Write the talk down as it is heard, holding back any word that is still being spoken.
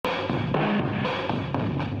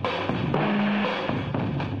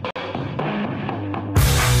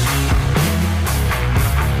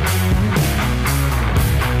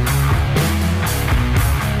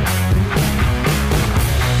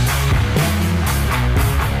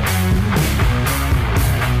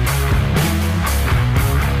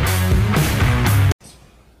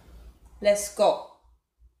go.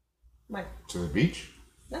 Come on. To the beach?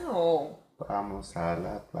 No. Vamos a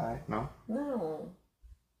la playa. No? No.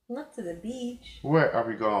 Not to the beach. Where are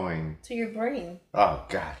we going? To your brain. Oh,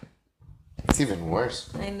 God. It's even worse.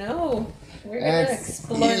 I know. We're going to It's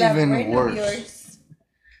explore that even brain worse. of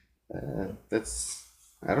yours.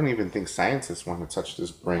 I don't even think scientists want to touch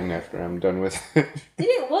this brain after I'm done with it.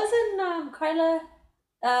 Wasn't Carla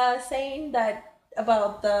saying that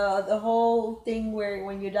about the whole thing where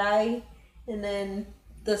when you die and then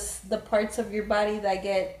the parts of your body that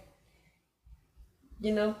get,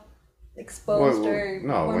 exposed when you're an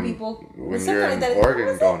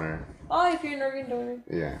organ donor. Oh, if you're an organ donor.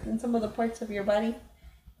 Yeah. And some of the parts of your body,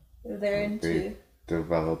 they're into. They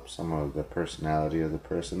develop some of the personality of the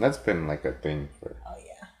person. That's been like a thing for. Oh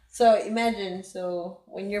yeah. So imagine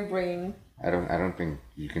when your brain. I don't think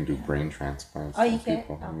you can do brain transplants. Oh, you can't.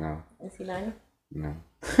 People. Oh. No. Is he lying? No.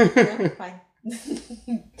 No, fine.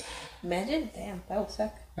 Imagine, damn, that would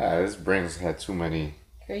suck. This brain's had too many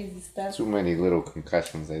crazy stuff. Too many little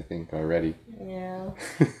concussions, I think, already. Yeah.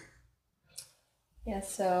 Yeah.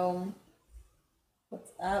 So,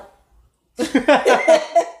 what's up?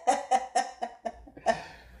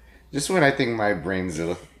 Just when I think my brain's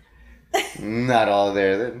not all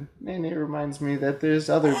there, then it reminds me that there's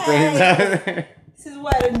other brains out there. This is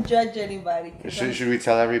why I don't judge anybody. Should we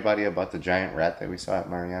tell everybody about the giant rat that we saw at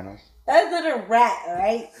Mariano's? That's not a rat,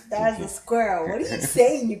 alright? That's a squirrel. What are you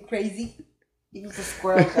saying, you crazy? It was a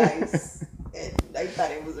squirrel, guys. And I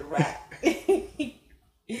thought it was a rat.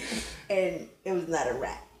 And it was not a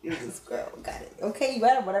rat. It was a squirrel. Got it. Okay, you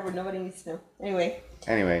got it. Whatever. Nobody needs to know.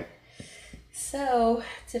 Anyway. So,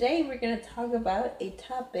 today we're going to talk about a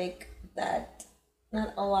topic that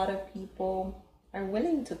not a lot of people are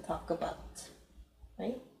willing to talk about.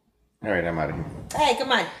 Right? Alright, I'm out of here. Hey,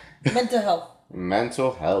 come on. Mental health.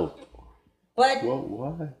 Mental health. But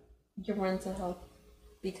what? Your mental health.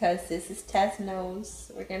 Because this is Taz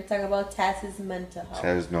knows. We're going to talk about Taz's mental health.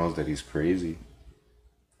 Taz knows that he's crazy.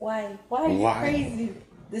 Why? Why are you crazy?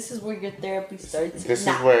 This is where your therapy starts. This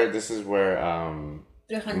is where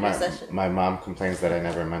 300 sessions. My mom complains that I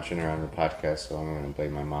never mention her on the podcast, so I'm going to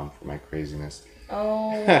blame my mom for my craziness.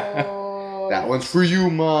 Oh. That one's for you,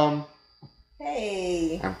 Mom.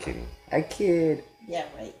 Hey. I'm kidding. I kid. Yeah,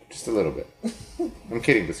 right. Just a little bit. I'm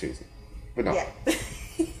kidding, but seriously. But no. Yeah.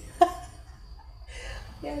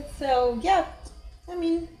 Yeah, so, yeah. I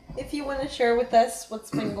mean, if you want to share with us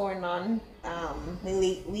what's been going on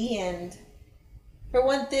lately, and for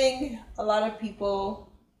one thing, a lot of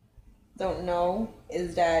people don't know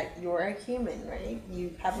is that you're a human, right?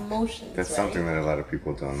 You have emotions. That's something that a lot of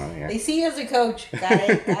people don't know, yeah. They see you as a coach,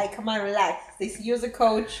 guy. Come on, relax. They see you as a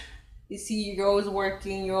coach. They see you're always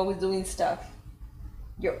working. You're always doing stuff.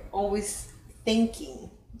 You're always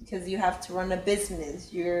thinking because you have to run a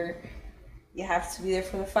business. You have to be there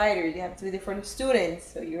for the fighters. You have to be there for the students.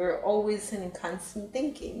 So you're always in constant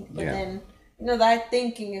thinking. But then, that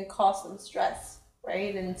thinking can cause some stress,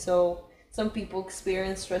 right? And so some people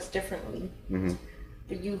experience stress differently. Mm-hmm.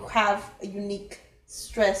 But you have a unique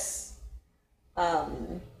stress,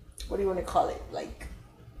 what do you want to call it? Like,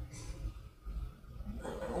 I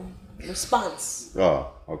don't know, response.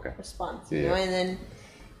 Oh, okay. Response, you know? And then,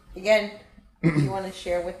 again, you want to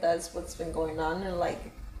share with us what's been going on and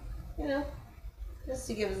just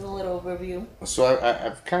to give us a little overview. So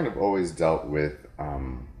I've kind of always dealt with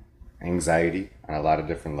anxiety on a lot of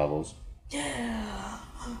different levels.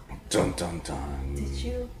 Dun dun dun. Did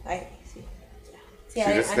you? I see. See,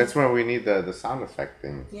 that's where we need the sound effect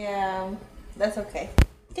thing. Yeah, that's okay.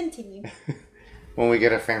 Continue. When we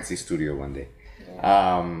get a fancy studio one day.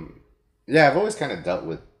 Yeah. I've always kind of dealt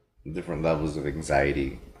with different levels of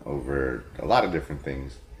anxiety over a lot of different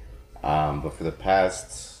things. But for the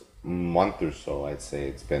past month or so, I'd say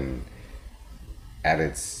it's been at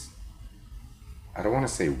its, I don't want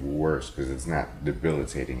to say worse because it's not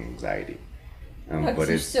debilitating anxiety. But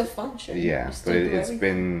you still function. Yeah, but it's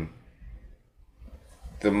been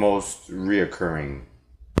the most reoccurring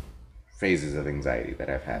phases of anxiety that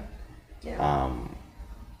I've had. Yeah.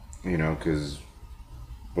 Because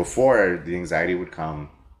before the anxiety would come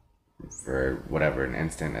for whatever, an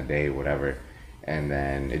instant, a day, whatever, and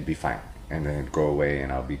then it'd be fine. And then it'd go away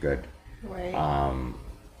and I'll be good. Right.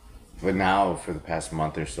 But now for the past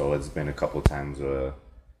month or so, it's been a couple times a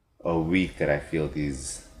week that I feel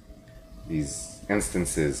these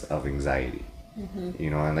instances of anxiety.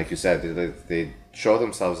 Mm-hmm. And like you said, they show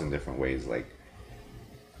themselves in different ways. Like,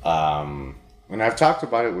 and I've talked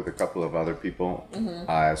about it with a couple of other people,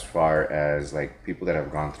 as far as like people that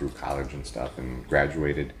have gone through college and stuff and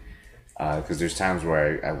graduated. Because there's times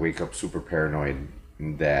where I wake up super paranoid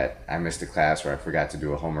that I missed a class or I forgot to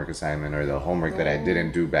do a homework assignment or the homework that I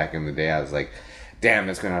didn't do back in the day. I was like, damn,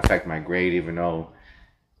 that's gonna affect my grade, even though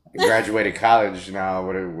I graduated college now.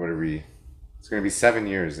 What are we? It's gonna be 7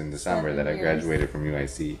 years in December that I graduated from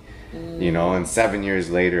UIC. You know, and 7 years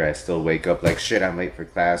later, I still wake up like shit. I'm late for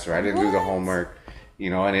class, or I didn't do the homework. You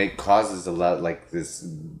know, and it causes a lot like this.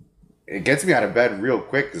 It gets me out of bed real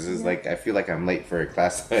quick because it's like I feel like I'm late for a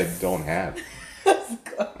class that I don't have. Of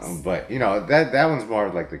course. But you know that one's more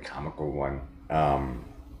of like the comical one.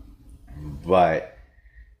 But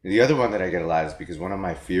the other one that I get a lot is because one of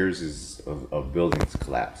my fears is of buildings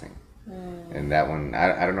collapsing. And that one,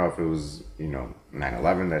 I don't know if it was, you know,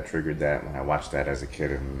 9/11 that triggered that when I watched that as a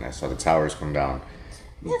kid and I saw the towers come down.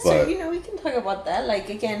 Yeah, so, you know, we can talk about that. Like,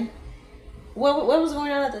 again, what was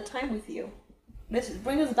going on at the time with you? Let's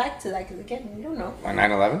bring us back to that, because, again, we don't know. On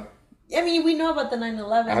 9/11? I mean, we know about the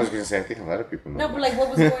 9/11. I was going to say, I think a lot of people know. No, but, like, what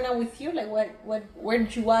was going on with you? Like, where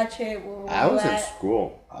did you watch it? I was in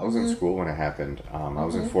school. I was in school when it happened. I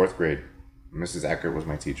was in 4th grade. Mrs. Eckert was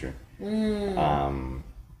my teacher.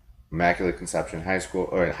 Immaculate Conception High School,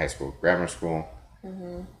 grammar school.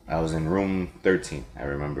 I was in room 13. I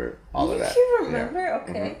remember all of that. You remember? Yeah.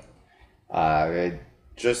 Okay.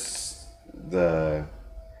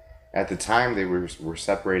 At the time they were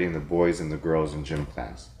separating the boys and the girls in gym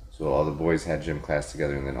class. So all the boys had gym class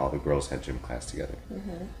together, and then all the girls had gym class together.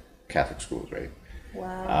 Catholic schools, right?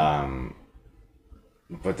 Wow.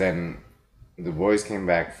 But then the boys came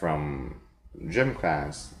back from gym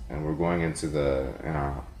class, and we're going into in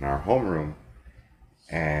our homeroom,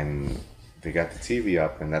 and they got the TV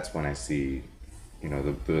up, and that's when I see, you know,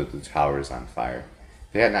 the towers on fire.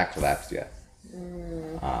 They had not collapsed yet.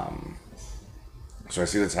 So I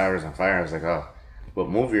see the towers on fire. I was like, oh, what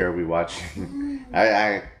movie are we watching?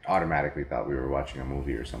 I automatically thought we were watching a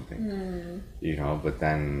movie or something, you know. But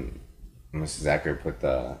then Mrs. Eckert put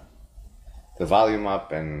the volume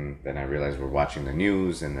up, and then I realized we're watching the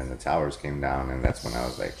news, and then the towers came down, and that's when I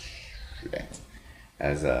was like, shit.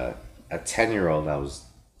 As a 10-year-old, I was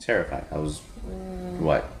terrified. I was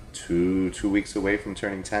two weeks away from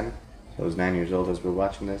turning 10. So I was 9 years old as we're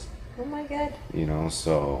watching this. Oh my God. You know,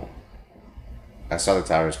 so I saw the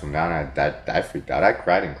towers come down. I freaked out. I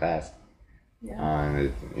cried in class. Yeah.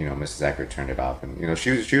 And you know, Mrs. Eckert turned it off, and you know,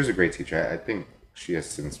 she was a great teacher. I think she has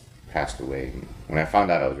since passed away. And when I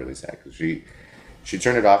found out, I was really sad because she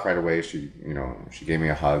turned it off right away. She gave me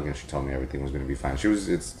a hug and she told me everything was going to be fine.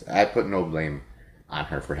 I put no blame on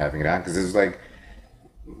her for having it on, because it's like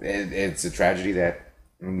it's a tragedy that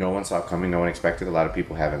no one saw coming, no one expected. A lot of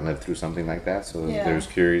people haven't lived through something like that, so there's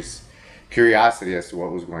curiosity as to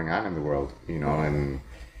what was going on in the world, you know. And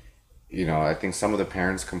you know, I think some of the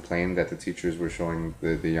parents complained that the teachers were showing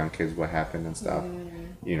the young kids what happened and stuff,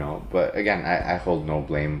 you know. But again, I hold no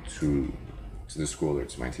blame to the school or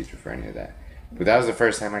to my teacher for any of that. But that was the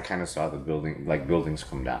first time I kind of saw buildings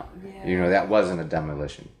come down. Yeah. You know, that wasn't a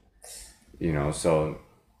demolition. You know, so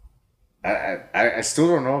I still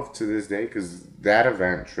don't know if to this day, because that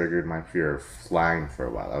event triggered my fear of flying for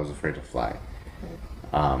a while. I was afraid to fly.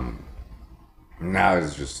 Now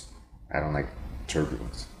it's just, I don't like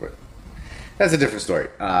turbulence, but that's a different story.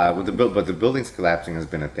 But the buildings collapsing has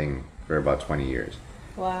been a thing for about 20 years.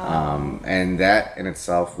 Wow. And that in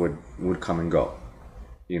itself would come and go.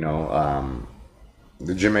 You know,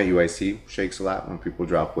 the gym at UIC shakes a lot when people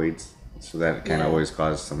drop weights, so that kind of always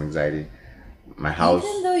causes some anxiety. My house,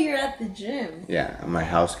 even though you're at the gym. Yeah, my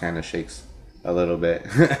house kind of shakes a little bit.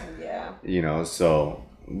 Yeah. You know, so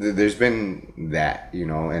there's been that, you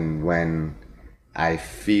know, and when I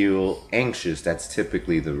feel anxious, that's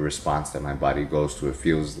typically the response that my body goes to. It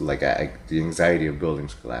feels like the anxiety of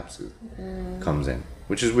buildings collapses comes in,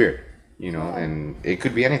 which is weird, you know. And it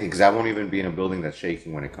could be anything, because I won't even be in a building that's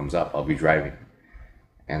shaking when it comes up. I'll be driving,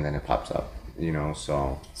 and then it pops up, you know.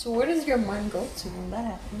 So where does your mind go to when that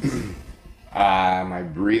happens? My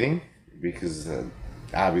breathing, because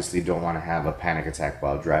obviously don't want to have a panic attack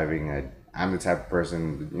while driving. I'm the type of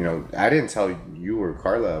person, you know, I didn't tell you or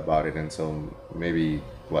Carla about it until maybe,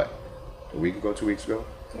 a week ago, 2 weeks ago?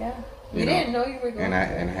 Yeah. We didn't know you were going and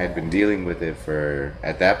I had been dealing with it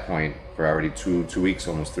at that point, for already two weeks,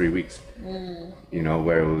 almost 3 weeks. You know,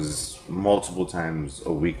 where it was multiple times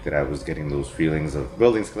a week that I was getting those feelings of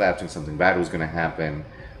buildings collapsing, something bad was going to happen,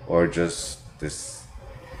 or just this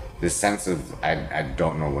sense of I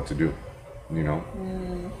don't know what to do, you know?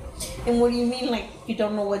 And what do you mean, like, you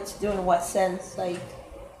don't know what to do? In what sense? Yeah.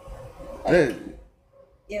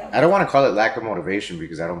 I don't want to call it lack of motivation,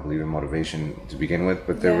 because I don't believe in motivation to begin with,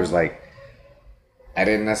 but there was I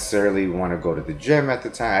didn't necessarily want to go to the gym at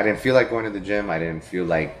the time. I didn't feel like going to the gym. I didn't feel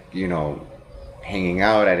like, you know, hanging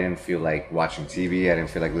out. I didn't feel like watching TV. I didn't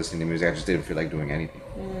feel like listening to music. I just didn't feel like doing anything.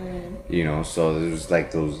 You know, so it was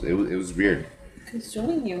like those. It was weird.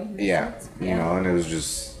 Consuming you. Yeah, you know, and it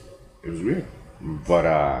was weird.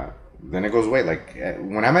 But then it goes away. Like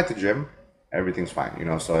when I'm at the gym, everything's fine. You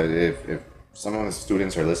know, so if some of the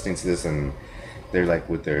students are listening to this and they're like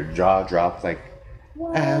with their jaw dropped, like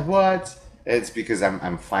what? It's because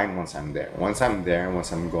I'm fine once I'm there. Once I'm there,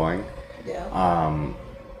 once I'm going, Yeah.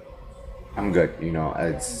 I'm good. You know,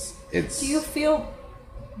 it's.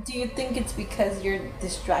 Do you think it's because you're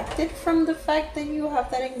distracted from the fact that you have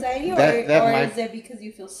that anxiety, That or might- is it because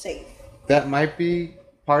you feel safe? That might be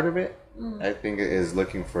part of it. I think it is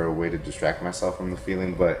looking for a way to distract myself from the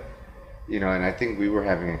feeling, but you know, and I think we were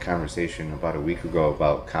having a conversation about a week ago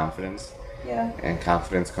about confidence, Yeah. and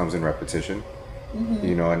confidence comes in repetition.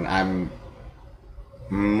 You know, and I'm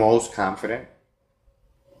most confident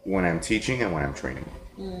when I'm teaching and when I'm training,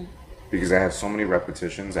 because I have so many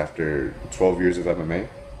repetitions after 12 years of MMA.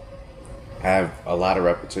 I have a lot of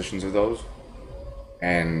repetitions of those,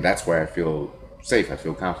 and that's where I feel safe. I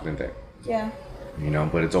feel confident there. Yeah. You know,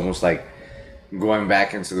 but it's almost like going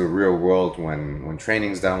back into the real world when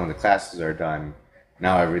training's done, when the classes are done.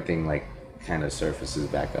 Now everything like kind of surfaces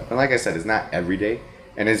back up, and like I said, it's not every day,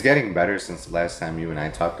 and it's getting better since the last time you and I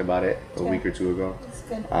talked about it a week or two ago. That's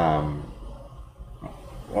good.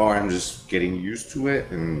 Or I'm just getting used to it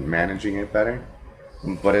and managing it better.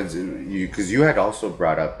 But it's you, because you had also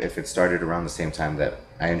brought up if it started around the same time that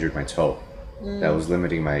I injured my toe, that was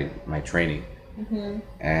limiting my training.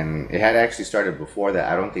 And it had actually started before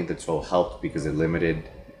that. I don't think the toe helped because it limited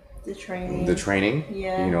The training. the training.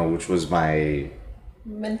 Yeah. You know, which was my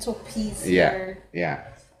mental peace. yeah Your yeah.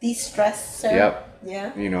 de-stressor. Yep.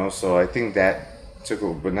 Yeah. You know, so I think that took.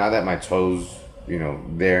 But now that my toes, you know,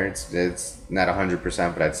 there, it's not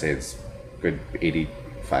 100%, but I'd say it's good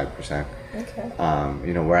 85%. Okay.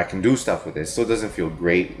 You know, where I can do stuff with it. It still doesn't feel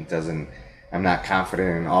great. It doesn't. I'm not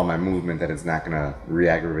confident in all my movement that it's not gonna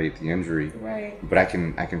re-aggravate the injury. Right. But I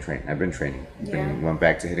can train. I've been training. Yeah. Went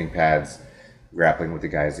back to hitting pads, grappling with the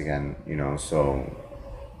guys again. You know, so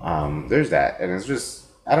there's that, and it's just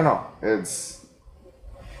I don't know. It's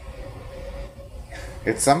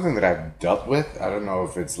something that I've dealt with. I don't know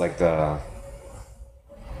if it's like the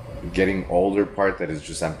getting older part that is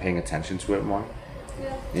just I'm paying attention to it more.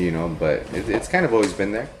 Yeah. You know, but it's kind of always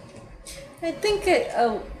been there. I think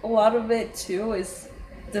a lot of it too is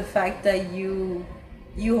the fact that you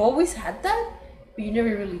always had that, but you never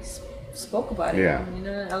really spoke about it. Yeah. You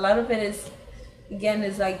know, a lot of it is, again,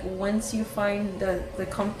 is like once you find the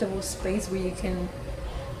comfortable space where you can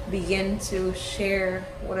begin to share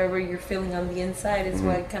whatever you're feeling on the inside is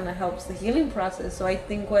what kind of helps the healing process. So I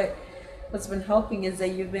think what's been helping is that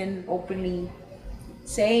you've been openly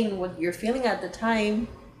saying what you're feeling at the time.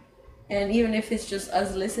 And even if it's just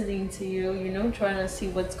us listening to you, you know, trying to see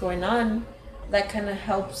what's going on, that kind of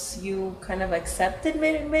helps you kind of accept it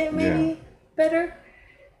maybe better.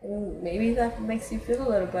 And maybe that makes you feel a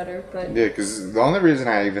little better. But Yeah, because the only reason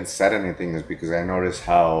I even said anything is because I noticed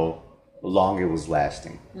how long it was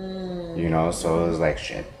lasting. You know, so it was like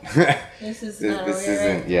shit. this is this not this okay,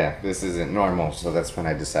 isn't right? this isn't normal. So that's when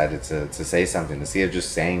I decided to say something, to see if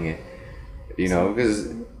just saying it, you know,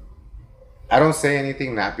 because I don't say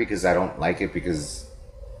anything not because I don't like it, because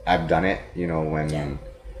I've done it. You know,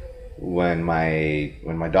 when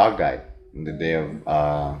my dog died the day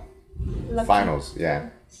of Lucky. finals, yeah,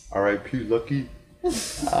 R.I.P. Lucky.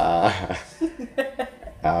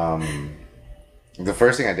 The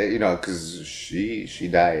first thing I did, you know, because she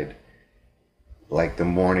died like the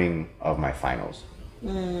morning of my finals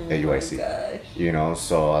at UIC. Gosh. You know,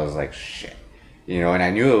 so I was like, shit. You know, and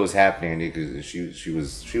I knew it was happening because she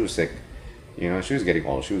was sick. You know, she was getting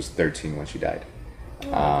old. She was 13 when she died.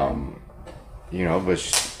 You know,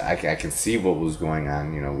 but I can see what was going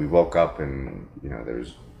on. You know, we woke up and, you know,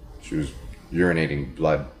 she was urinating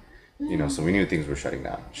blood. You know, so we knew things were shutting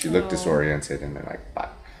down. She looked disoriented and then like,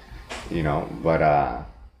 fuck. You know, but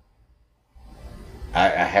I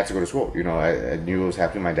had to go to school. You know, I knew it was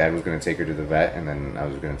happening. My dad was going to take her to the vet, and then I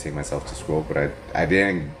was going to take myself to school. But I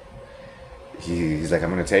didn't. He's like, I'm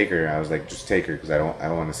going to take her. I was like, just take her, because I don't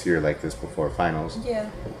want to see her like this before finals. Yeah.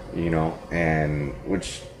 You know, and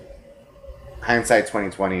which hindsight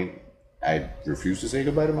 2020, I refused to say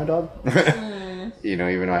goodbye to my dog. You know,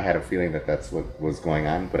 even though I had a feeling that that's what was going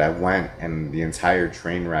on. But I went, and the entire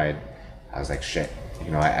train ride, I was like, shit.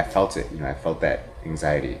 You know, I felt it. You know, I felt that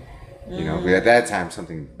anxiety. You know, but at that time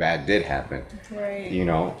something bad did happen. Right. You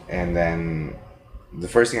know, and then the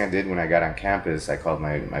first thing I did when I got on campus, I called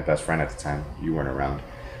my best friend at the time. You weren't around.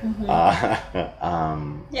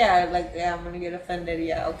 Yeah, like yeah, I'm gonna get offended.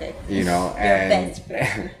 Yeah, okay. You know, Your best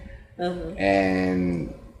friend.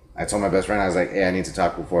 and I told my best friend, I was like, hey, I need to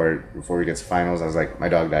talk before we get to finals. I was like, my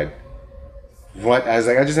dog died. What? I was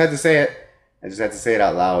like, I just had to say it. I just had to say it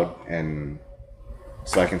out loud, and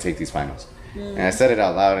so I can take these finals. And I said it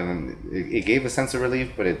out loud, and it gave a sense of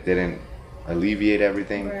relief, but it didn't alleviate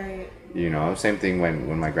everything. Right. You know, same thing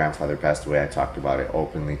when my grandfather passed away. I talked about it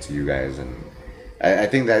openly to you guys, and I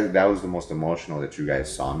think that was the most emotional that you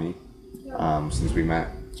guys saw me since we met.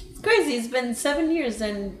 It's crazy. It's been 7 years,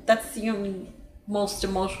 and that's the only most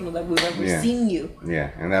emotional that we've ever Yeah. seen you.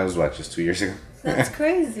 Yeah, and that was what, just 2 years ago. That's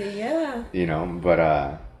crazy. Yeah. You know, but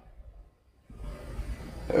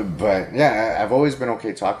yeah, I've always been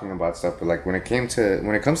okay talking about stuff. But like when it comes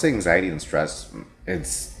to anxiety and stress,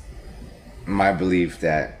 it's my belief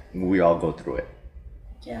that we all go through it.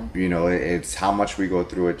 Yeah. You know, it's how much we go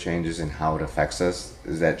through it changes and how it affects us.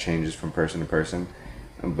 That changes from person to person.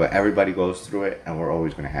 But everybody goes through it, and we're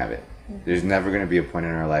always going to have it. There's never going to be a point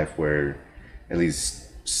in our life where at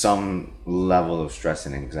least some level of stress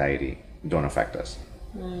and anxiety don't affect us.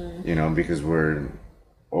 You know, because we're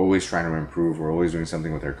always trying to improve. We're always doing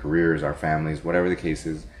something with our careers, our families, whatever the case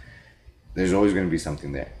is. There's always going to be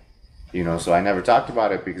something there. You know, so I never talked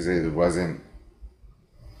about it because it wasn't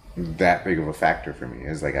that big of a factor for me.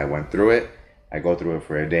 It's like I went through it, I go through it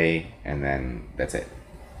for a day, and then that's it.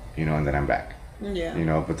 You know, and then I'm back. Yeah. You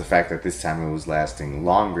know, but the fact that this time it was lasting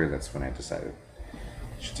longer, that's when I decided I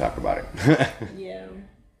should talk about it. Yeah.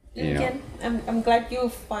 You know. Again, I'm glad you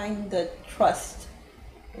find the trust,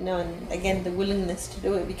 you know, and again the willingness to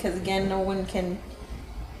do it, because again no one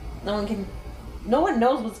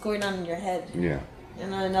knows what's going on in your head. Yeah. You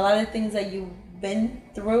know, and a lot of things that you've been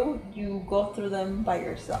through, you go through them by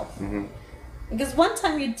yourself. Because one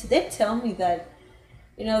time you did tell me that,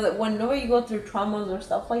 you know, that whenever you go through traumas or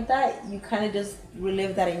stuff like that, you kind of just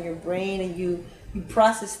relive that in your brain, and you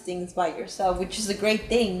process things by yourself, which is a great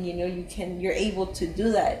thing. You know, you're able to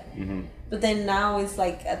do that. But then now it's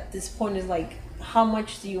like, at this point, it's like, how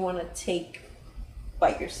much do you want to take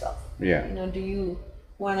by yourself? Yeah. You know, do you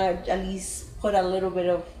want to at least put a little bit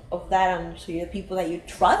of that on to the people that you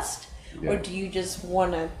trust, or do you just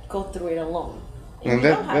want to go through it alone? And you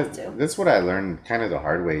don't have to. That's what I learned kind of the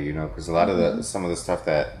hard way, you know, because a lot of some of the stuff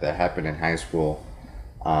that happened in high school,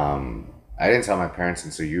 I didn't tell my parents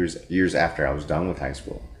until years after I was done with high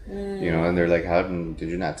school. You know, and they're like, "How did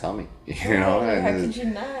you not tell me?" You know, How and could you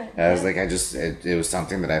not? I was like, it was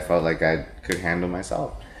something that I felt like I could handle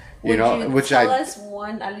myself. You Would know, you which tell I us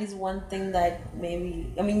at least one thing that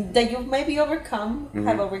maybe, I mean, that you've maybe overcome,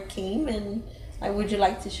 have overcame, and would you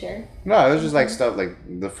like to share? no, it was just like stuff like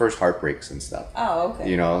the first heartbreaks and stuff. Oh, okay.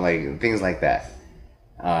 You know, like things like that.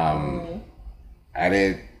 I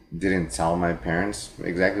didn't tell my parents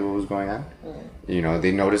exactly what was going on. You know,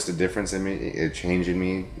 they noticed a difference in me, a change in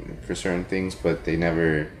me for certain things, but they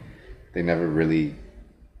never really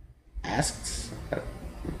asked.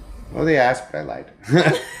 Well, they asked, but I lied.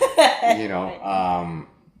 You know,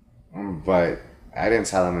 but I didn't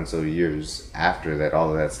tell them until years after that all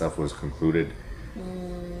of that stuff was concluded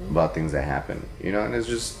about things that happened. You know, and it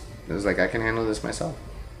was like, I can handle this myself.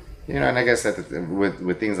 You know, and I guess that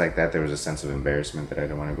with things like that, there was a sense of embarrassment that I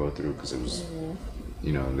didn't want to go through because it was,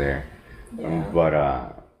 you know, there. Yeah. But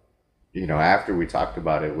you know, after we talked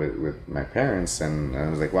about it with my parents, and I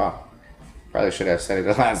was like, wow, probably should have said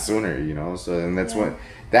it a lot sooner. You know, so and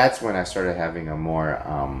that's when I started having a more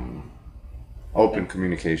open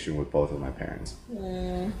communication with both of my parents.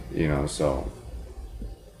 You know, so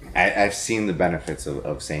I've seen the benefits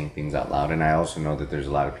of saying things out loud, and I also know that there's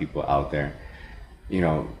a lot of people out there, you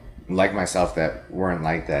know, like myself, that weren't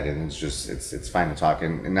like that, and it's fine to talk.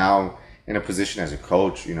 And now in a position as a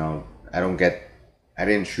coach, you know, I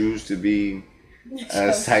didn't choose to be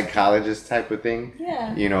a psychologist type of thing.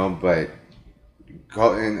 Yeah. You know, but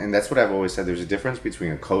and that's what I've always said. There's a difference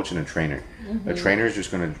between a coach and a trainer. A trainer is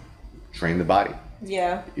just going to train the body.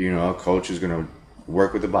 Yeah. You know, a coach is going to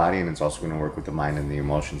work with the body, and it's also going to work with the mind and the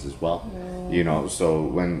emotions as well. You know, so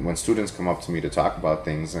when students come up to me to talk about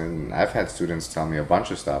things, and I've had students tell me a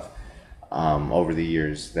bunch of stuff over the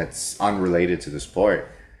years that's unrelated to the sport,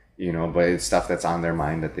 you know, but it's stuff that's on their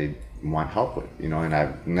mind that they want help with, you know, and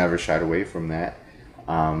I've never shied away from that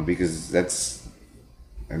because that's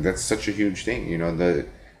such a huge thing. You know,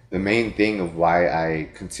 the main thing of why I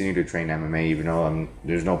continue to train MMA, even though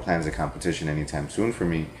there's no plans of competition anytime soon for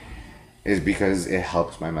me, is because it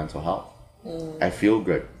helps my mental health. I feel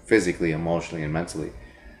good physically, emotionally, and mentally.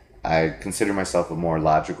 I consider myself a more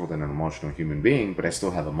logical than an emotional human being, but I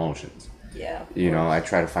still have emotions. Yeah. You know, I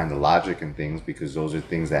try to find the logic in things because those are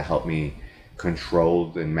things that help me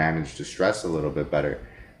controlled and managed the stress a little bit better,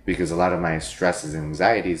 because a lot of my stresses and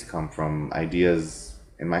anxieties come from ideas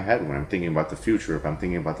in my head when I'm thinking about the future, if I'm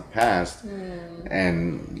thinking about the past,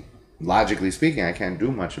 and logically speaking, I can't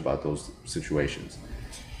do much about those situations.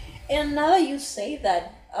 And now that you say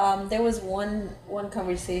that, there was one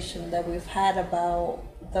conversation that we've had about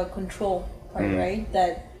the control part, right?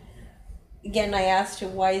 That again, I asked you,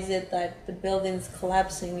 why is it that the buildings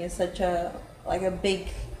collapsing is such a big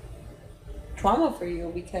trauma for you?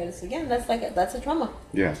 Because again, that's a trauma.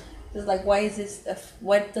 Yeah. It's like, why is this?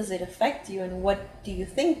 What does it affect you, and what do you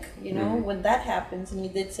think? You know, when that happens, and you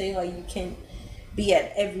did say like you can't be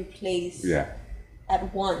at every place. Yeah.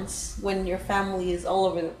 At once when your family is all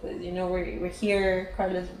over the place. You know, we're here,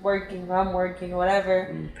 Carla's working, I'm working, whatever.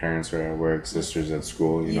 Parents are at work, sisters at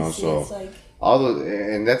school, you know, see, so it's like, all those,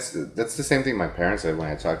 and that's the same thing my parents said when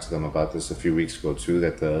I talked to them about this a few weeks ago too,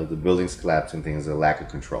 that the buildings collapsing thing is a lack of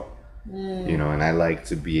control. You know, and I like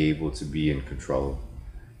to be able to be in control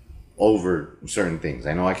over certain things.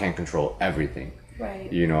 I know I can't control everything.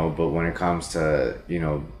 right. You know, but when it comes to, you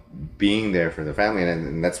know, being there for the family,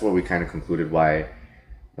 and that's what we kind of concluded why,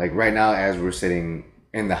 like right now, as we're sitting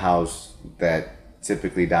in the house that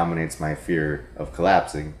typically dominates my fear of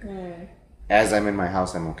collapsing, as I'm in my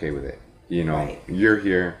house, I'm okay with it. You know, Right. you're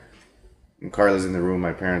here, and Carla's in the room,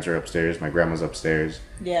 my parents are upstairs, my grandma's upstairs.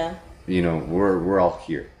 Yeah. You know, we're all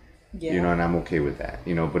here. Yeah. You know, and I'm okay with that.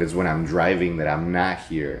 You know, but it's when I'm driving that I'm not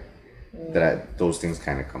here that those things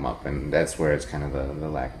kind of come up, and that's where it's kind of the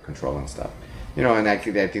lack of control and stuff. You know, and I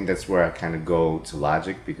think that's where I kind of go to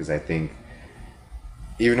logic, because I think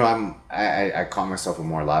even though I call myself a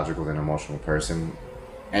more logical than emotional person,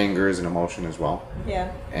 anger is an emotion as well.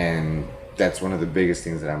 Yeah. And that's one of the biggest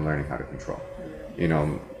things that I'm learning how to control. You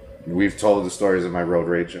know, we've told the stories of my road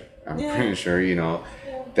rage. I'm Yeah. pretty sure, you know,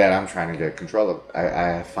 that I'm trying to get control of.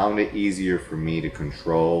 I found it easier for me to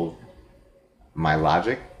control my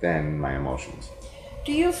logic than my emotions.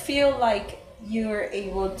 Do you feel like you're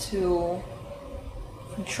able to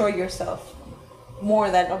control yourself more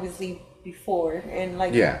than obviously before? And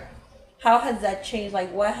like, Yeah. how has that changed?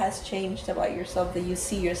 Like, what has changed about yourself that you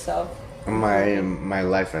see yourself? My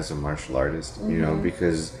life as a martial artist, you know,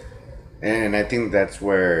 because, and I think that's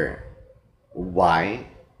why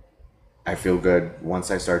I feel good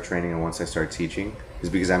once I start training and once I start teaching, is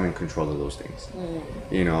because I'm in control of those things.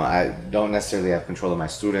 You know, I don't necessarily have control of my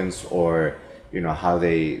students, or, you know, how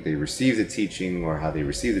they receive the teaching, or how they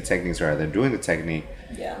receive the techniques, or how they're doing the technique.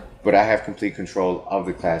 Yeah. But I have complete control of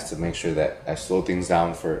the class to make sure that I slow things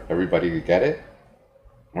down for everybody to get it,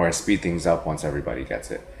 or I speed things up once everybody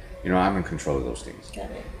gets it. You know, I'm in control of those things.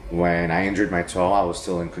 Got it. When I injured my toe, I was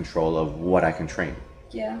still in control of what I can train.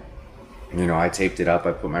 Yeah. You know, I taped it up,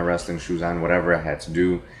 I put my wrestling shoes on, whatever I had to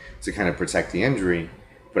do to kind of protect the injury,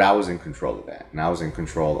 but I was in control of that. And I was in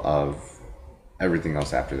control of everything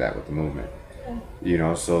else after that with the movement. You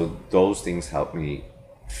know, so those things help me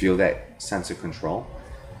feel that sense of control,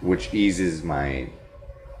 which eases my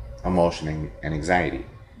emotion and anxiety.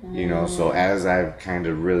 You know, so as I've kind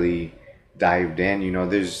of really dived in, you know,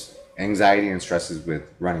 there's anxiety and stresses with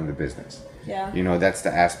running the business. Yeah. You know, that's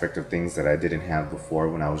the aspect of things that I didn't have before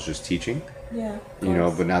when I was just teaching. Yeah. You know,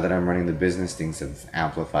 but now that I'm running the business, things have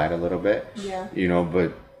amplified a little bit. Yeah. You know,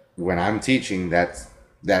 but when I'm teaching, that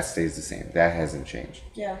stays the same. That hasn't changed.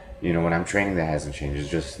 Yeah. You know, when I'm training, that hasn't changed. It's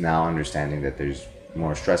just now understanding that there's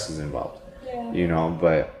more stresses involved. Yeah. You know,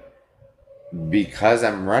 but because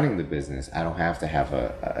I'm running the business, I don't have to have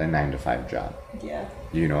a 9-to-5 job. Yeah.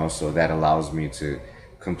 You know, so that allows me to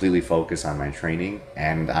completely focus on my training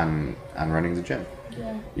and on running the gym.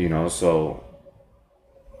 Yeah. You know, so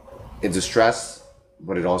it's a stress,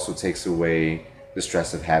 but it also takes away the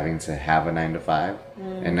stress of having to have a 9-to-5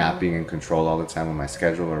 and not being in control all the time with my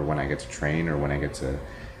schedule, or when I get to train, or when I get to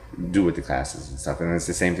do with the classes and stuff. And it's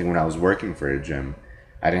the same thing when I was working for a gym.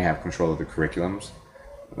 I didn't have control of the curriculums.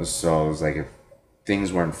 So it was like, if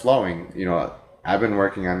things weren't flowing, you know, I've been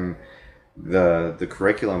working on the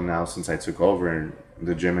curriculum now since I took over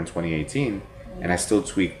the gym in 2018, and I still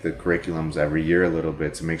tweak the curriculums every year a little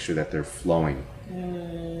bit to make sure that they're flowing.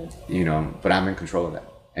 You know, but I'm in control of that.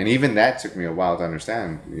 And even that took me a while to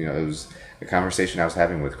understand. You know, it was a conversation I was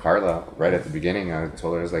having with Carla right at the beginning. I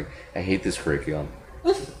told her, I was like, I hate this curriculum.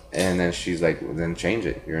 And then she's like, well, then change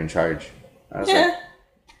it. You're in charge. I was like,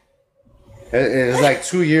 it was like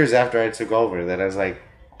 2 years after I took over that I was like,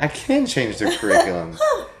 I can change the curriculum.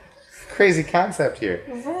 Crazy concept here.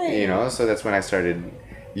 Right. You know, so that's when I started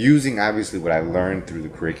using obviously what I learned through the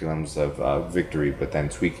curriculums of Victory, but then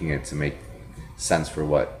tweaking it to make sense for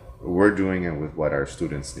what we're doing and with what our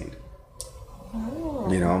students need. Oh.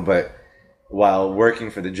 You know, but while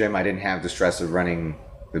working for the gym, I didn't have the stress of running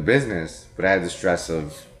the business, but I had the stress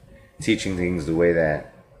of teaching things the way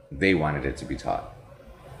that they wanted it to be taught.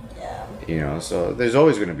 Yeah. You know, so there's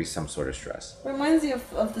always going to be some sort of stress. Reminds you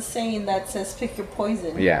of the saying that says pick your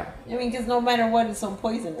poison. Yeah. I mean, because no matter what, it's some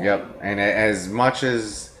poison. Right? Yep. And as much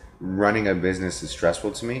as running a business is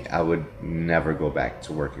stressful to me, I would never go back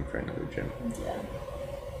to working for another gym. Yeah.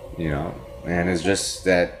 You know, and it's just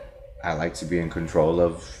that I like to be in control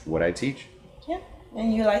of what I teach. Yeah.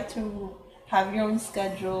 And you like to have your own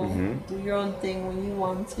schedule, do your own thing when you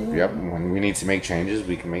want to. Yep. When we need to make changes,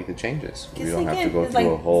 we can make the changes. We don't have to again, go it's through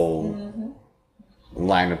like- a whole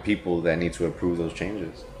line of people that need to approve those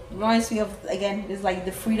changes. Reminds me of, again, it's like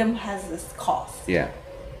the freedom has this cost. Yeah.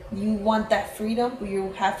 You want that freedom, but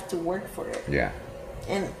you have to work for it. Yeah.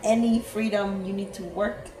 And any freedom you need to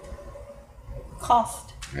work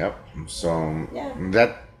cost. Yep. So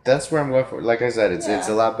Yeah. that's where I'm going for. Like I said, it's a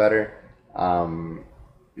Yeah. lot better.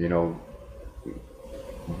 You know,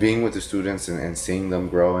 being with the students and seeing them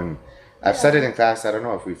grow. And I've said it in class. I don't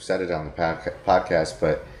know if we've said it on the podcast,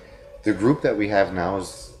 but the group that we have now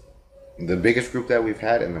is the biggest group that we've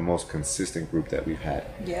had and the most consistent group that we've had.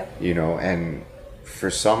 Yep. You know, and for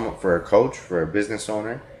a coach, for a business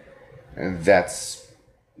owner, and that's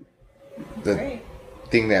the Great.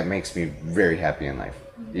 thing that makes me very happy in life.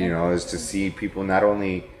 You know, is to see people not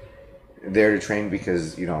only there to train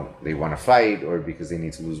because, you know, they want to fight or because they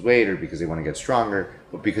need to lose weight or because they want to get stronger,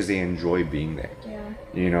 but because they enjoy being there. Yeah.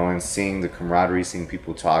 You know, and seeing the camaraderie, seeing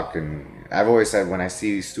people talk. And I've always said when I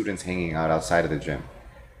see students hanging out outside of the gym,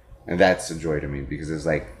 and that's a joy to me because it's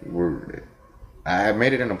like I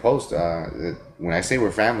made it in a post. When I say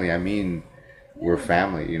we're family, I mean we're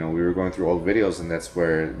family. You know, we were going through old videos, and that's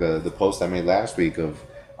where the post I made last week of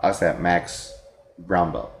us at Max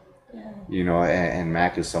Brown Belt. Yeah. You know, and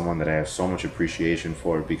Mac is someone that I have so much appreciation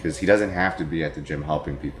for because he doesn't have to be at the gym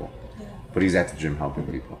helping people, but he's at the gym helping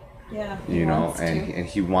people. Yeah. You know, wants and to. and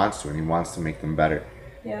he wants to, and he wants to make them better.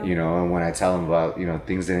 Yeah. You know, and when I tell him about, you know,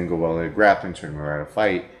 things didn't go well at a grappling tournament or at a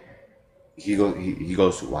fight, he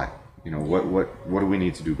goes to why. You know, what do we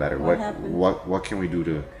need to do better? What happened? What can we do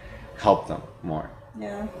to help them more?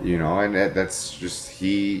 Yeah. You know, and that's just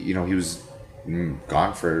you know, he was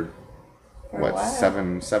gone for a what while.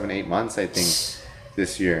 7-8 months I think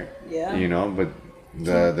this year. Yeah. You know, but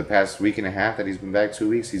the past week and a half that he's been back, 2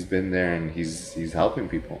 weeks, he's been there and he's helping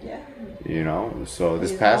people. Yeah. You know, so this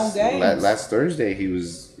He's past all games. last Thursday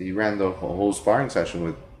he ran the whole sparring session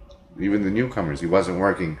with even the newcomers. He wasn't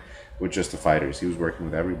working with just the fighters. He was working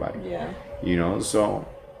with everybody. Yeah. You know, so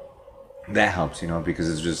that helps, you know, because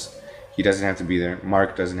it's just he doesn't have to be there.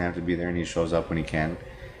 Mark doesn't have to be there, and he shows up when he can.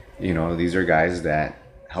 You know, these are guys that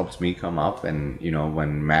helped me come up, and you know,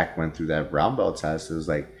 when Mac went through that brown belt test, it was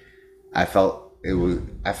like I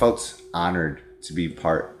felt honored to be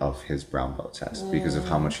part of his brown belt test because of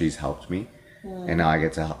how much he's helped me. And now I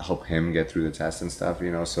get to help him get through the test and stuff,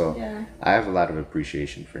 you know, so Yeah. I have a lot of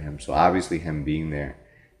appreciation for him. So obviously him being there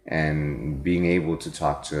and being able to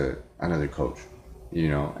talk to another coach, you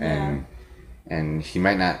know, and he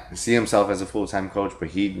might not see himself as a full-time coach, but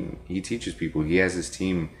he teaches people. He has his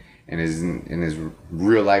team in his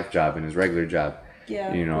real life job, in his regular job.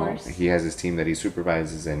 Yeah, You of know, course. he has his team that he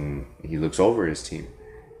supervises and he looks over his team,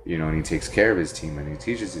 you know, and he takes care of his team and he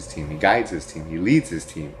teaches his team, he guides his team, he leads his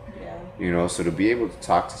team. Yeah. You know, so to be able to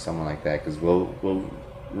talk to someone like that, because we'll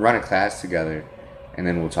run a class together, and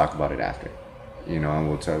then we'll talk about it after. You know, and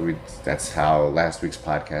we'll talk. That's how last week's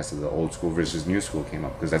podcast of the old school versus new school came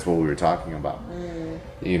up, because that's what we were talking about.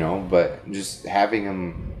 You know, but just having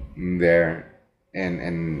him there,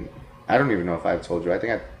 and I don't even know if I've told you. I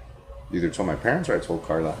think I either told my parents or I told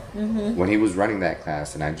Carla when he was running that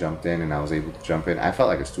class, and I jumped in, and I was able to jump in. I felt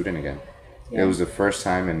like a student again. Yeah. It was the first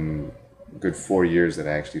time in a good 4 years that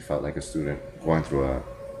I actually felt like a student going through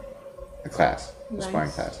a class, a sparring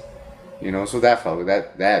Nice. class. You know, so that felt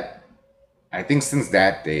that. I think since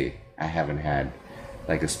that day, I haven't had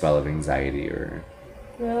like a spell of anxiety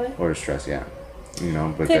Really? or stress. Yeah, you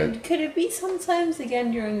know, but that, Could it be sometimes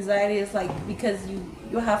again your anxiety is like because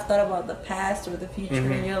you have thought about the past or the future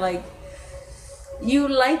and you're like you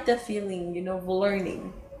like the feeling, you know, of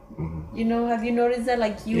learning. You know, have you noticed that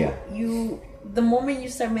like Yeah. you the moment you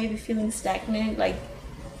start maybe feeling stagnant, like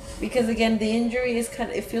because again the injury is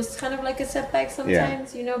it feels kind of like a setback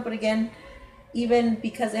sometimes, you know, but again even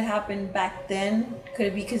because it happened back then, could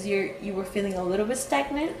it be because you were feeling a little bit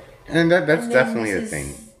stagnant? and that's And then definitely a this thing,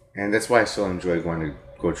 is- and that's why I still enjoy going to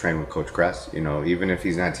go train with Coach Kress. You know, even if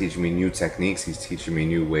he's not teaching me new techniques, he's teaching me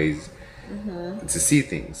new ways to see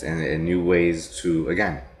things and new ways to,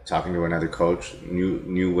 again, talking to another coach,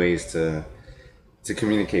 new ways to to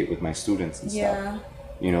communicate with my students and stuff. Yeah.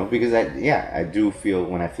 You know, because I do feel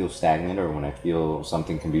when I feel stagnant or when I feel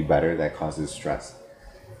something can be better, that causes stress.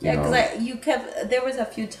 Yeah, because there was a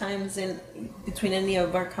few times in between any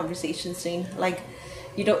of our conversations saying like,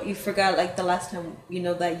 you forgot like the last time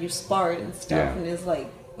that you sparred and stuff, Yeah. and it's like,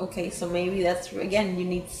 okay, so maybe that's again you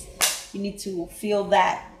need to feel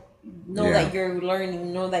that, know Yeah. that you're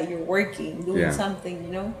learning, know that you're working, doing Yeah.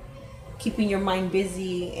 something, keeping your mind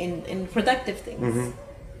busy in productive things. Mm-hmm.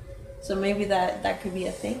 So maybe that could be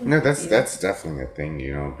a thing. No, that's definitely a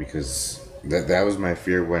thing, because that was my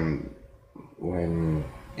fear when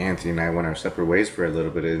Anthony and I went our separate ways for a little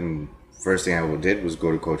bit. And first thing I did was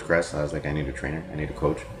go to Coach Crest. I was like, I need a trainer, I need a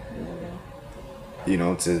coach.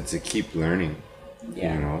 To keep learning.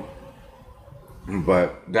 Yeah.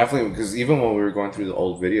 But definitely, because even when we were going through the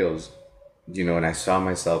old videos, and I saw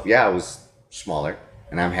myself, I was smaller,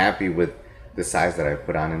 and I'm happy with the size that I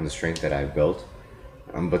put on and the strength that I built.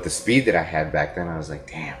 But the speed that I had back then, I was like,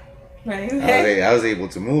 damn. Right. I was able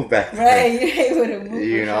to move back then. Right, you're able to move.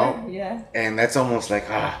 Sure. Yeah. And that's almost like,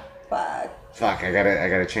 Fuck. I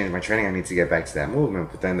gotta change my training. I need to get back to that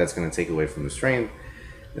movement. But then that's gonna take away from the strength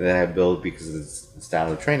that I built because of the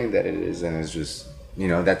style of training that it is, and it's just,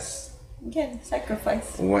 that's Again,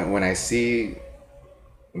 sacrifice. when I see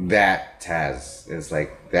that Taz, it's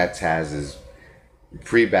like that Taz is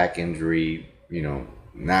pre-back injury,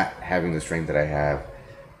 not having the strength that I have.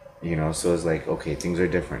 So it's like, okay, things are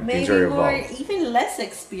different. Maybe things are more, evolved. even less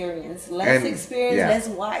experience, Yeah. less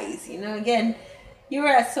wise. Again, you were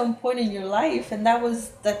at some point in your life, and that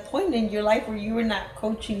was that point in your life where you were not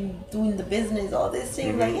coaching, doing the business, all this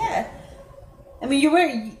thing. Like, yeah, I mean, you were,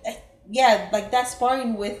 like that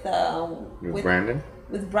sparring with Brandon.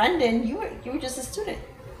 With Brandon, you were just a student.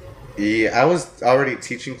 Yeah, I was already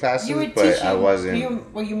teaching classes, You were but teaching. I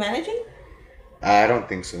wasn't. Were you managing? I don't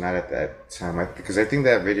think so. Not at that time. Because I think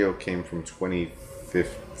that video came from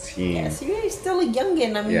 2015. Yeah, so you're still a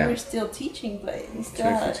youngin. I mean, Yeah. you're still teaching, but you still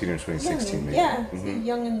had 2015 or 2016, youngin. maybe. Yeah, so Mhm.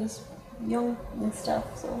 young and stuff.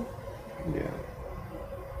 So, Yeah.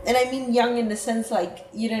 and I mean young in the sense like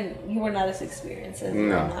you were not as experienced as you are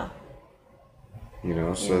No. now.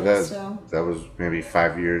 So Yeah, so- that was maybe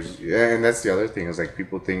 5 years. Yeah, and that's the other thing is like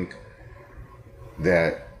people think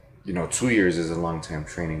that 2 years is a long time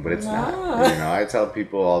training, but it's not. No. I tell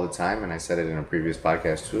people all the time, and I said it in a previous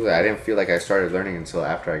podcast too, that I didn't feel like I started learning until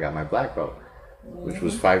after I got my black belt, which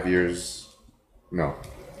was 5 years. No,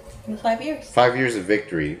 In 5 years. 5 years of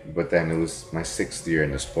victory, but then it was my 6th year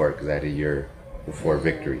in the sport because I had a year before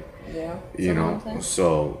victory. Yeah.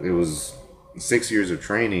 So it was 6 years of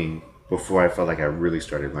training before I felt like I really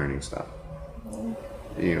started learning stuff.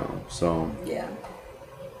 So Yeah.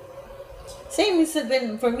 Same. It's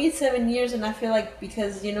been for me 7 years, and I feel like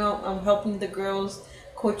because I'm helping the girls,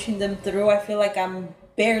 coaching them through. I feel like I'm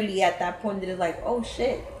barely at that point that it's like, oh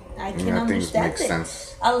shit, I can things understand make it.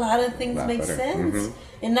 sense. A lot of things lot make better. sense, Mhm.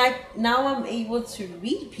 and now I'm able to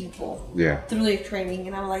read people yeah, through their training,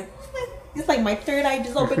 and I'm like, it's like my third eye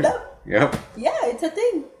just opened up. yep, Yeah, it's a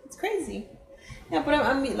thing. It's crazy. Yeah, but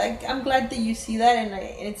I'm glad that you see that, and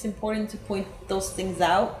it's important to point those things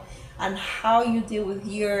out on how you deal with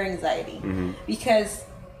your anxiety, because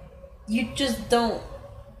you just don't.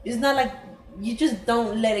 It's not like you just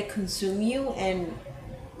don't let it consume you and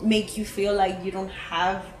make you feel like you don't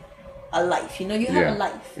have a life. You have Yeah. a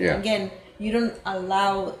life. Yeah. Again, you don't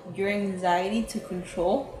allow your anxiety to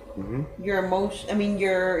control your emotion. I mean,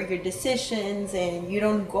 your decisions, and you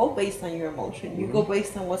don't go based on your emotion. You go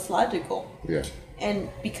based on what's logical. yeah, And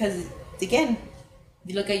because again,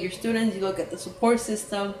 you look at your students, you look at the support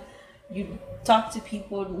system, you talk to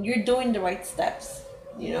people, you're doing the right steps.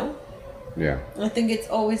 yeah. I think it's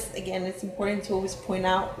important to always point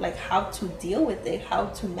out like how to deal with it, how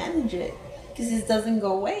to manage it, because it doesn't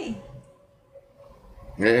go away.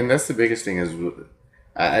 And that's the biggest thing is,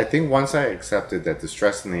 I think once I accepted that the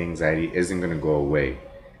stress and the anxiety isn't going to go away,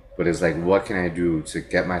 but it's like, what can I do to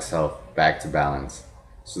get myself back to balance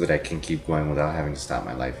so that I can keep going without having to stop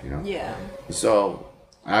my life, Yeah. So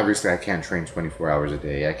obviously I can't train 24 hours a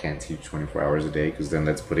day. I can't teach 24 hours a day because then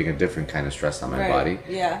that's putting a different kind of stress on my Right. body.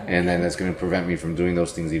 Yeah. And then that's going to prevent me from doing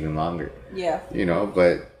those things even longer. Yeah.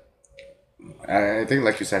 But I think,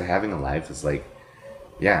 like you said, having a life is like,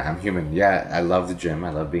 yeah, I'm human. Yeah, I love the gym.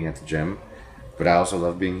 I love being at the gym. But I also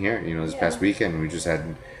love being here. This past weekend, we just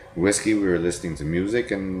had whiskey. We were listening to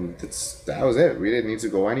music, and that was it. We didn't need to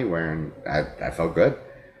go anywhere, and I felt good.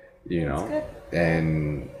 good.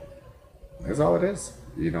 And that's all it is.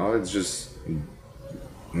 It's just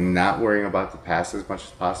not worrying about the past as much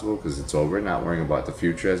as possible because it's over. Not worrying about the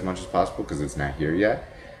future as much as possible because it's not here yet.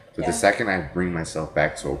 But the second I bring myself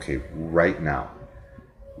back to, okay, right now,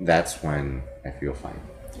 that's when I feel fine.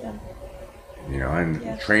 Yeah. You know, and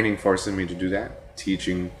Yeah. training forces me to do that.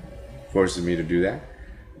 Teaching forces me to do that.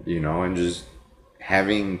 You know, and just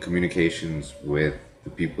having communications with the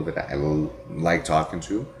people that I like talking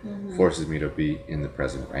to forces me to be in the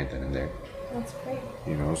present right then and there. That's great.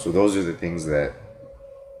 You know, so those are the things that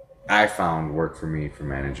I found work for me for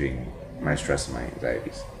managing my stress and my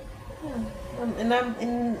anxieties.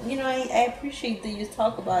 And you know, I appreciate that you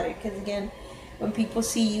talk about it, because again, when people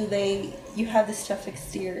see you, you have this tough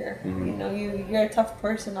exterior. You know, you're a tough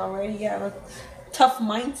person already. You have a tough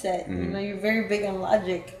mindset. You know, you're very big on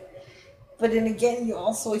logic. But then again, you're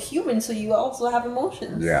also a human, so you also have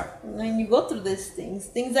emotions. Yeah. And you go through these things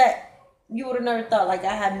that you would have never thought. Like,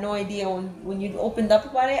 I had no idea when you opened up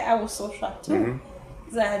about it. I was so shocked too,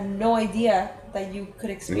 because I had no idea that you could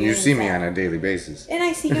And experience. you see me that. on a daily basis. And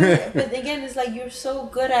I see you, but again, it's like you're so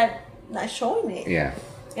good at not showing it. Yeah.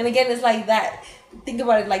 And again, it's like that. Think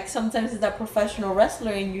about it. Like, sometimes it's that professional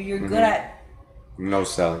wrestler, and you're good at No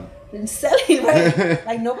selling. and selling, right?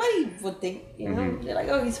 Like, nobody would think, you know, they're like,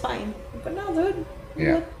 oh, he's fine. But no, dude,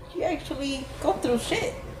 Yeah. you actually go through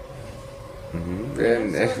shit.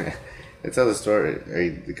 And I tell the story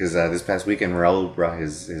right? Because this past weekend Raul brought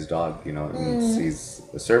his dog, you know, and he's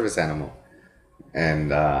a service animal,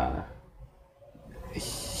 and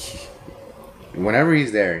whenever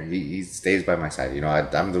he's there, he stays by my side. You know,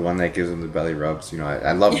 I'm the one that gives him the belly rubs. You know,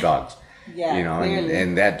 I love dogs. Yeah, you know, clearly.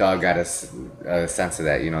 and that dog got a sense of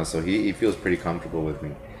that. You know, so he feels pretty comfortable with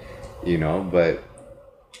me. You know, but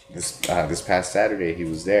this past Saturday he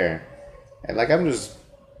was there, and like I'm just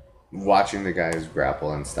watching the guys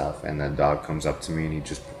grapple and stuff, and the dog comes up to me and he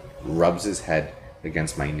just rubs his head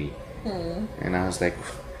against my knee, and I was like,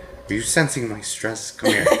 "Are you sensing my stress?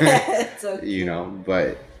 Come here." So You know,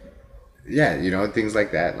 but yeah, you know, things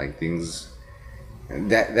like that, like things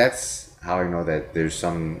that's how I know that there's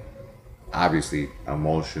some obviously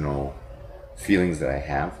emotional feelings that I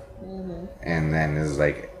have, and then is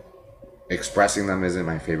like expressing them isn't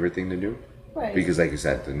my favorite thing to do, right. because like you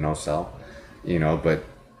said, the no sell, you know, but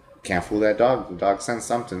can't fool that dog. The dog sensed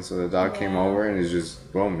something, so the dog came over and it's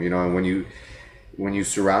just boom, you know. And when you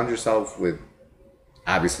surround yourself with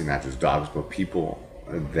obviously not just dogs but people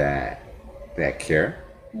that care,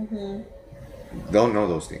 they'll know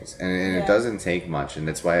those things, and it doesn't take much, and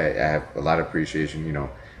that's why I have a lot of appreciation. You know,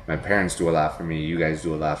 my parents do a lot for me, you guys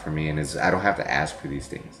do a lot for me, and I don't have to ask for these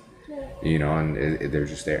things, you know, and they're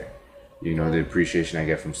just there. You know, the appreciation I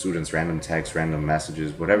get from students, random texts, random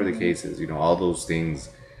messages, whatever the case is, you know, all those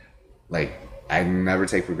things, like, I never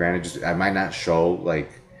take for granted. Just I might not show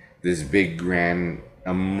like this big grand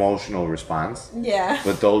emotional response,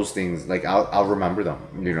 but those things, like, I'll remember them,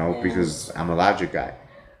 you know, because I'm a logic guy,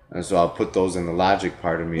 and so I'll put those in the logic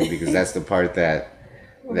part of me, because that's the part that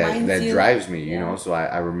drives me, you know. So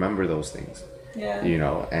I remember those things, you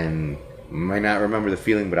know, and might not remember the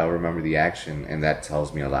feeling, but I'll remember the action, and that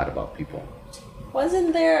tells me a lot about people.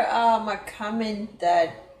 Wasn't there a comment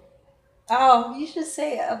that you should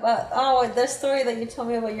say about the story that you told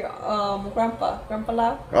me about your grandpa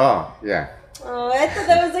Lau? Oh yeah. Oh, I thought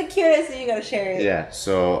that was the cutest, so you gotta share it. Yeah.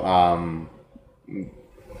 So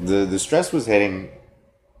the stress was hitting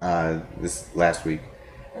this last week,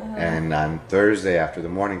 and on Thursday after the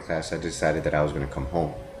morning class, I decided that I was gonna come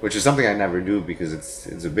home, which is something I never do because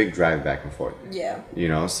it's a big drive back and forth. Yeah. You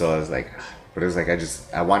know, so I was like, but it was like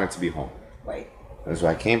I wanted to be home. Right. And so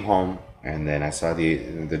I came home, and then I saw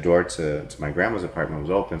the door to my grandma's apartment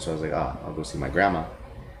was open, so I was like, I'll go see my grandma.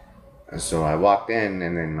 And so I walked in,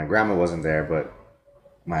 and then my grandma wasn't there, but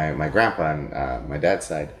my grandpa on my dad's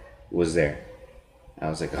side was there. I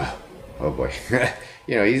was like, oh boy,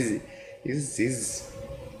 you know, he's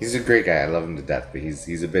a great guy. I love him to death, but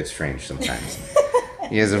he's a bit strange sometimes.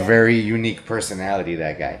 He has a very unique personality,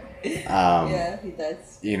 that guy. Yeah, he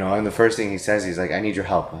does. You know, and the first thing he says, he's like, I need your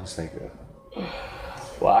help. I was like,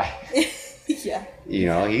 why? Yeah. You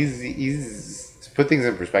know, he's to put things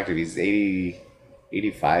in perspective, he's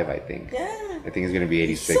 85, I think. Yeah. I think he's going to be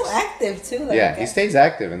 86. He's so active, too. Yeah, he stays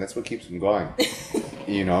active, and that's what keeps him going.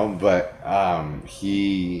 You know, but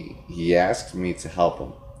he asked me to help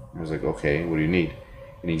him. I was like, okay, what do you need?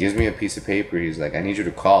 And he gives me a piece of paper. He's like, I need you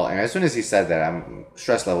to call. And as soon as he said that,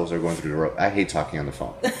 stress levels are going through the roof. I hate talking on the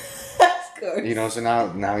phone. Of course. You know, so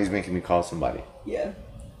now he's making me call somebody. Yeah.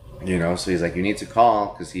 You know, so he's like, you need to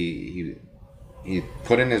call, because he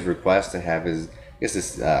put in his request to have his, I guess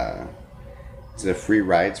this, it's a free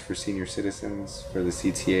rides for senior citizens for the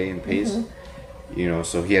CTA and PACE. You know,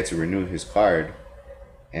 so he had to renew his card,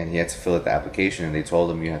 and he had to fill out the application, and they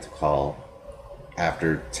told him you had to call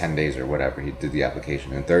after 10 days or whatever. He did the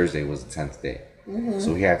application, and Thursday was the 10th day.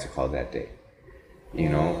 So he had to call that day. You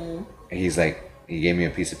know, he's like, he gave me a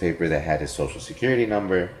piece of paper that had his social security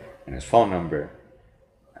number and his phone number,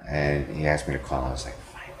 and he asked me to call. I was like,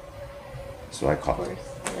 fine. So I Of called. course.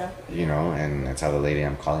 Yeah. You know, and I tell the lady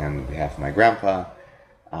I'm calling on behalf of my grandpa.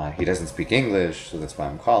 He doesn't speak English, so that's why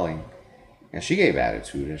I'm calling. And she gave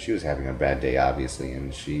attitude, and she was having a bad day, obviously.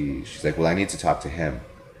 And she's like, well, I need to talk to him.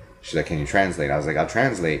 She's like, can you translate? I was like, I'll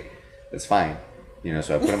translate. That's fine. You know,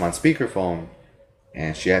 so I put him on speakerphone,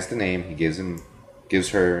 and she asks the name. He gives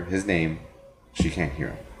her his name. She can't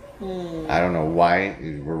hear him. I don't know why.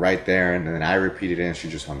 We're right there, and then I repeated it, and she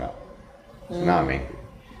just hung up. So now I'm angry.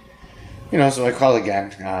 You know, so I call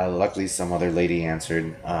again. Luckily, some other lady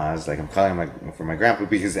answered. I was like, I'm calling for my grandpa,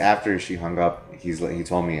 because after she hung up, he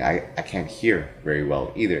told me I can't hear very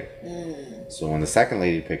well either. So when the second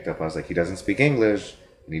lady picked up, I was like, he doesn't speak English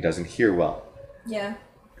and he doesn't hear well. Yeah.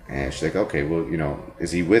 And she's like, okay, well, you know,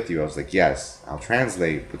 is he with you? I was like, yes, I'll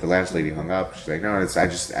translate. But the last lady hung up. She's like, no,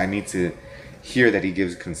 I need to hear that he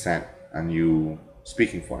gives consent on you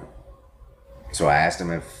speaking for him. So I asked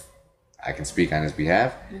him if I can speak on his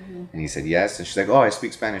behalf, and he said yes. And she's like, oh, I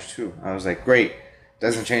speak Spanish too. I was like, great.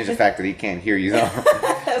 Doesn't change the fact that he can't hear you, though.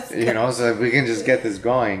 You know, so if we can just get this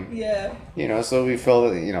going. Yeah. You know, so we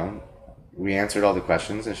filled, you know, we answered all the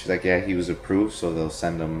questions, and she's like, yeah, he was approved, so they'll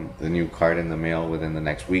send him the new card in the mail within the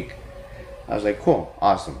next week. I was like, cool,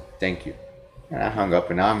 awesome, thank you. And I hung up,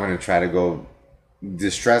 and now I'm going to try to go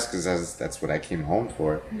distress, because that's what I came home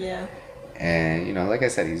for. Yeah. And, you know, like I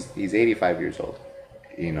said, he's 85 years old.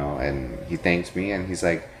 You know, and he thanks me, and he's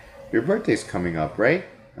like, your birthday's coming up, right?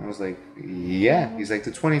 I was like, yeah. He's like,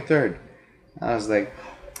 the 23rd. I was like,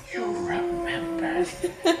 you remember.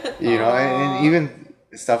 You know, and even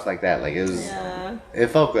stuff like that, like it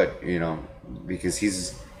felt good, you know, because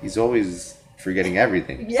he's always forgetting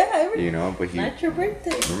everything. Yeah, everything. You know, but he Not your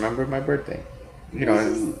birthday. remembered my birthday. You know,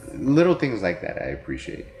 and little things like that I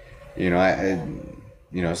appreciate. You know, I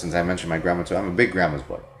you know, since I mentioned my grandma too, I'm a big grandma's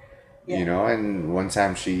boy. Yeah. You know, and one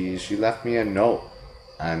time she left me a note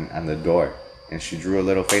on the door, and she drew a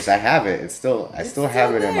little face. I have it. I still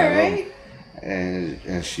have it in my room. Right?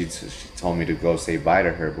 And she told me to go say bye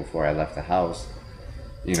to her before I left the house.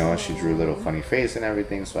 You know, and she drew a little funny face and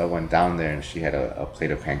everything. So I went down there, and she had a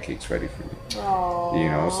plate of pancakes ready for me. Aww. You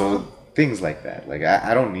know, so things like that. Like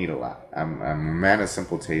I don't need a lot. I'm a man of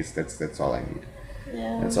simple taste. That's all I need.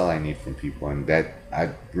 Yeah. That's all I need from people. And that,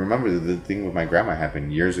 I remember the thing with my grandma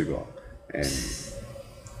happened years ago. And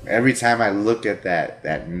every time I look at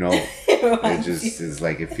that note, it just is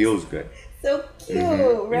like, it feels good. So cute,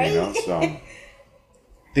 right? You know, so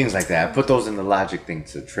things like that. I put those in the logic thing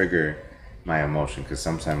to trigger my emotion, because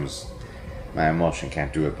sometimes my emotion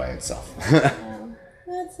can't do it by itself.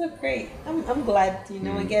 That's so great. I'm glad, you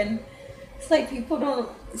know, again, it's like people don't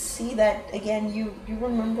see that, again, you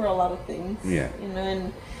remember a lot of things. Yeah. You know,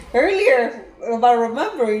 and earlier about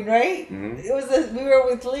remembering, right? It was we were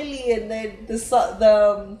with Lily, and then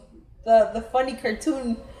the funny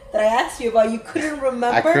cartoon that I asked you about, you couldn't remember.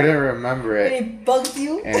 I couldn't remember it. And it bugged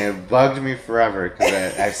you. And it bugged me forever, because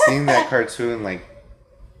I've seen that cartoon like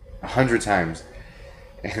 100 times.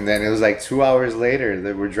 And then it was like 2 hours later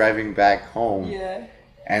that we're driving back home. Yeah.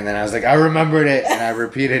 And then I was like, I remembered it, and I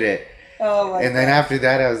repeated it. Oh my And then God. after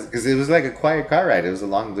that, because it was like a quiet car ride. There's a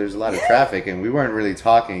lot of traffic, and we weren't really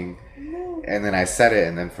talking. No. And then I said it,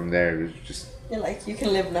 and then from there, it was just, You're like, you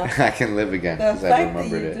can live now. I can live again, The because I fact that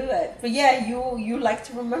you remembered do it. that. But yeah, you like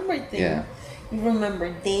to remember things. Yeah. You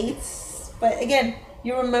remember dates. But again,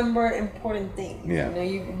 you remember important things. Yeah. You know,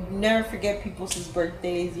 you never forget people's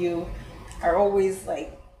birthdays. You are always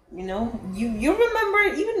like, you know, you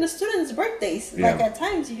remember even the students' birthdays. Yeah. Like at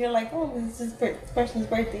times you're like, oh, this person's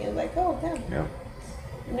birthday. And like, oh, damn. Yeah.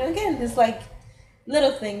 You know, again, it's like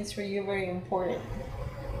little things for you are very important.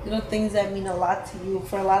 Little things that mean a lot to you.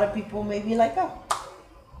 For a lot of people, maybe like, oh.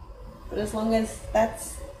 But as long as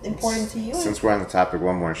that's important to you. Since we're on the topic,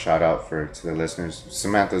 one more shout out to the listeners.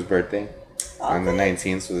 Samantha's birthday on the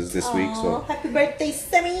 19th, so it's this week. So happy birthday,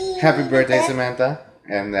 Sammy! happy birthday, Samantha!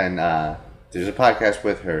 And then there's a podcast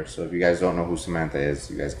with her, so if you guys don't know who Samantha is,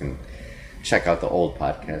 you guys can check out the old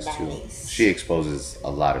podcast too. Nice. She exposes a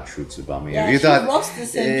lot of truths about me. Yeah, if you she thought, roasts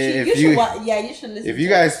us, and if you you should listen. if you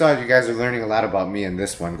guys thought you guys are learning a lot about me in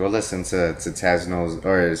this one, go listen to Taz Knows,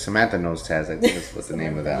 or Samantha Knows Taz. I think that's what the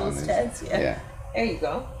name of that one is. Yeah. There you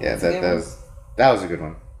go. Yeah, That's a good one. that was a good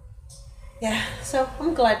one. Yeah, so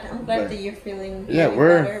I'm glad that you're feeling Yeah,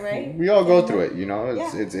 better, right? we all go through it, you know. Yeah.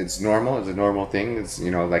 It's normal. It's a normal thing. It's, you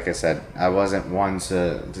know, like I said, I wasn't one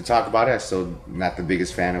to talk about it. I'm still not the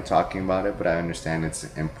biggest fan of talking about it, but I understand it's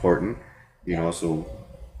important, you know. So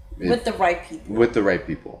With the right people. with the right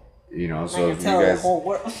people, You know, I so can if you tell the guys, whole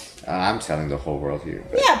world. I'm telling the whole world here.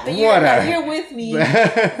 Yeah, but you're with me.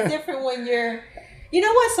 It's different when you're. You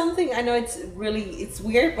know what? Something I know it's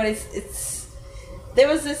weird, but it's. There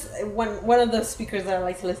was this one of the speakers that I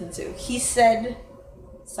like to listen to. He said,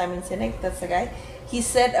 Simon Sinek, that's the guy. He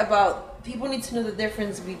said about people need to know the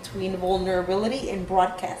difference between vulnerability and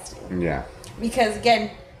broadcasting. Yeah. Because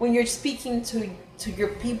again, when you're speaking to your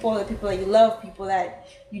people, the people that you love, people that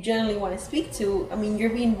you generally want to speak to, I mean,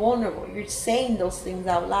 you're being vulnerable. You're saying those things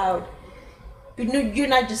out loud. But you're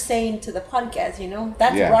not just saying to the podcast, you know?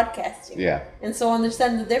 That's broadcasting. Yeah. And so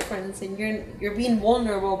understand the difference, and you're being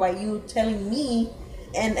vulnerable by you telling me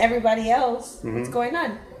and everybody else what's going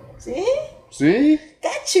on. See?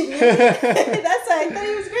 Got you, man. That's why I thought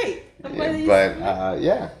he was great.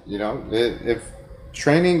 You know, if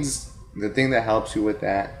training's the thing that helps you with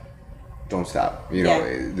that, don't stop. You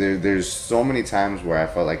know, there's so many times where I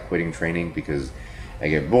felt like quitting training because I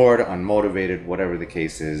get bored, unmotivated, whatever the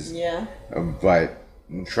case is. Yeah. But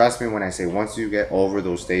trust me when I say once you get over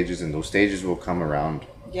those stages, and those stages will come around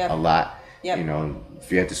a lot. Yep. You know,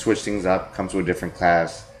 if you have to switch things up, come to a different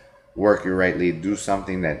class, work your right lead, do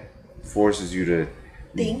something that forces you to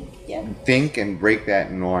think and break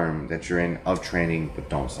that norm that you're in of training, but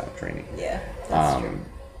don't stop training. Yeah, that's true.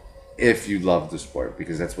 If you love the sport,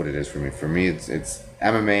 because that's what it is for me. For me, it's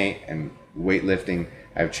MMA and weightlifting.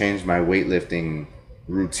 I've changed my weightlifting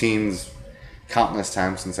routines countless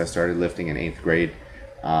times since I started lifting in 8th grade,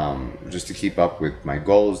 just to keep up with my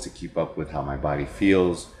goals, to keep up with how my body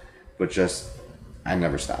feels, but just I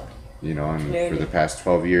never stopped, you know. And for the past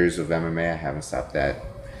 12 years of MMA, I haven't stopped that.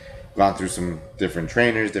 Gone through some different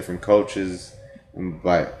trainers, different coaches,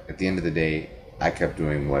 but at the end of the day, I kept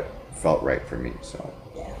doing what felt right for me. So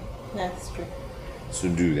yeah, that's true. So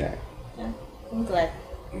do that. Yeah, I'm glad.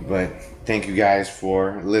 But thank you guys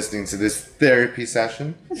for listening to this therapy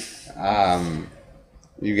session.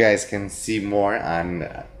 You guys can see more on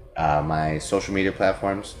my social media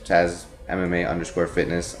platforms, Taz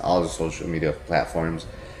MMA_fitness, all the social media platforms.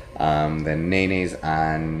 Then Nene's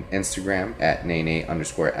on Instagram at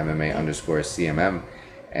Nene_MMA_CMM.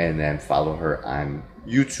 And then follow her on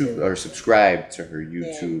YouTube or subscribe to her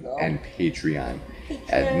YouTube and Patreon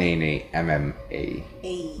at Nene MMA.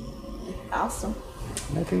 Hey, awesome.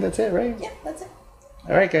 And I think that's it, right? Yeah, that's it.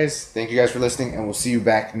 All right, guys. Thank you guys for listening, and we'll see you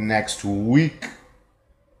back next week.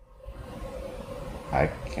 I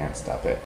can't stop it.